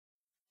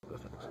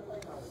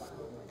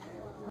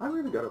I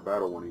really gotta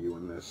battle one of you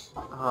in this.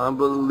 I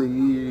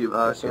believe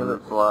I can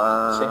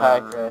fly. Say hi,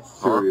 Chris.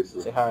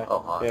 Seriously. Say hi.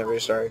 Oh, hi. Yeah,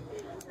 very sorry.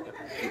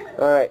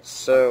 Alright,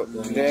 so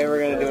today we're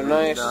gonna do a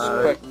nice,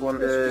 quick one.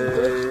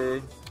 Today,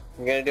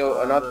 I'm gonna do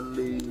I another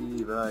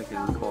believe I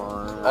can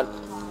climb.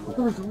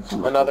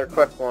 another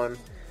quick one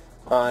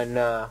on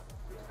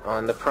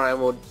the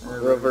primal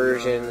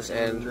reversions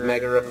and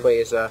Mega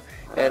Rayquaza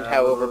and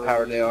how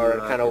overpowered they are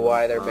and kind of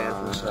why they're banned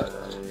from set.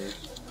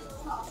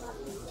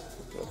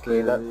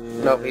 Okay,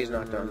 nope, he's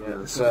not done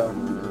yet.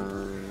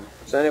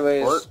 So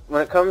anyways,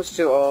 when it comes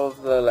to all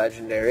of the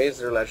legendaries,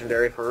 they're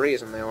legendary for a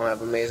reason. They all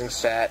have amazing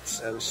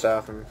stats and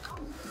stuff. And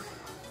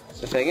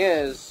the thing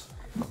is,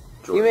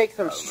 you make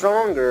them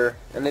stronger,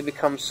 and they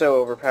become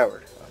so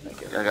overpowered.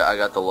 I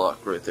got the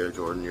luck right there,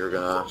 Jordan. You're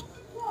gonna.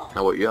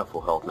 Now what? You have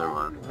full health. Never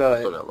mind.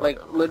 But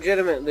like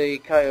legitimately,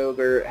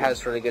 Kyogre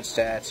has really good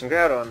stats, and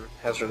Groudon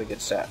has really good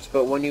stats.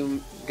 But when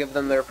you give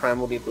them their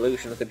primal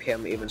devolution, they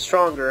become even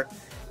stronger,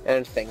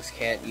 and things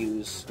can't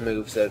use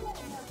moves that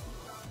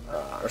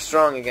are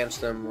strong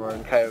against them, or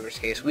in Kyogre's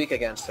case, weak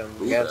against them.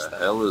 Who the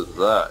hell is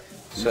that?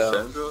 You So,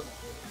 Sandra?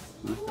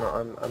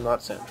 No, I'm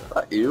not Sandra.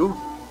 That you?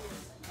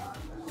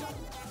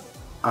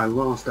 I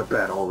lost a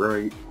bet,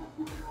 alright.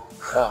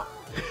 Oh.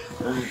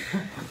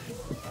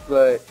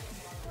 But,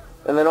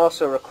 and then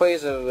also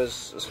Rayquaza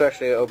was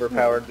especially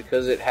overpowered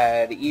because it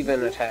had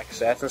even attack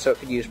stats, and so it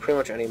could use pretty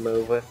much any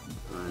move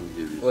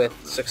with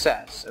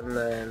success. And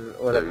then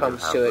when it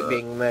comes to it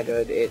being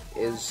Mega, it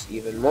is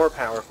even more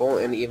powerful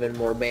and even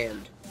more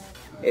banned.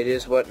 It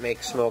is what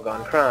makes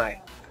Smogon cry,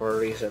 for a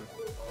reason.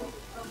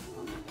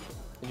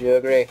 Did you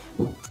agree?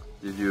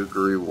 Did you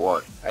agree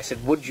what? I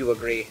said, would you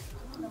agree?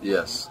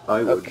 Yes.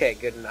 I would. Okay,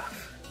 good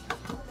enough.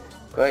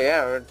 But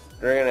yeah,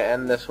 we're gonna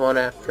end this one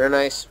after a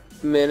nice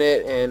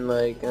minute and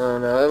like, I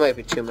don't know, it might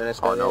be 2 minutes.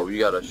 Oh no, you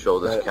gotta show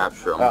this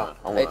capture.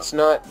 It's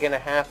not gonna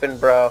happen,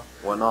 bro.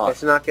 Why not?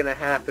 It's not gonna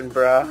happen,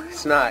 bro.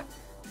 It's not.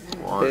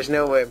 Why? There's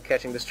no way I'm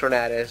catching this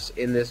Tornadus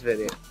in this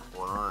video.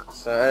 Why not?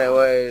 So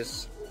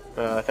anyways,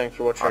 thanks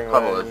for watching. I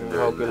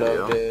Hope you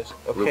loved this.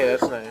 Okay,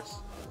 that's nice.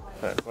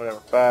 Alright, whatever.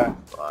 Bye.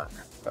 Bye.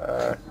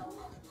 Bye.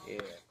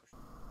 Yeah.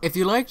 If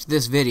you liked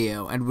this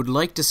video and would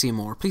like to see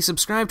more, please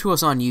subscribe to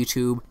us on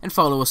YouTube and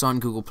follow us on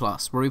Google+,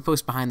 where we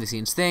post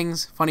behind-the-scenes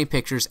things, funny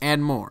pictures,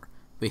 and more.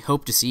 We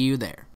hope to see you there.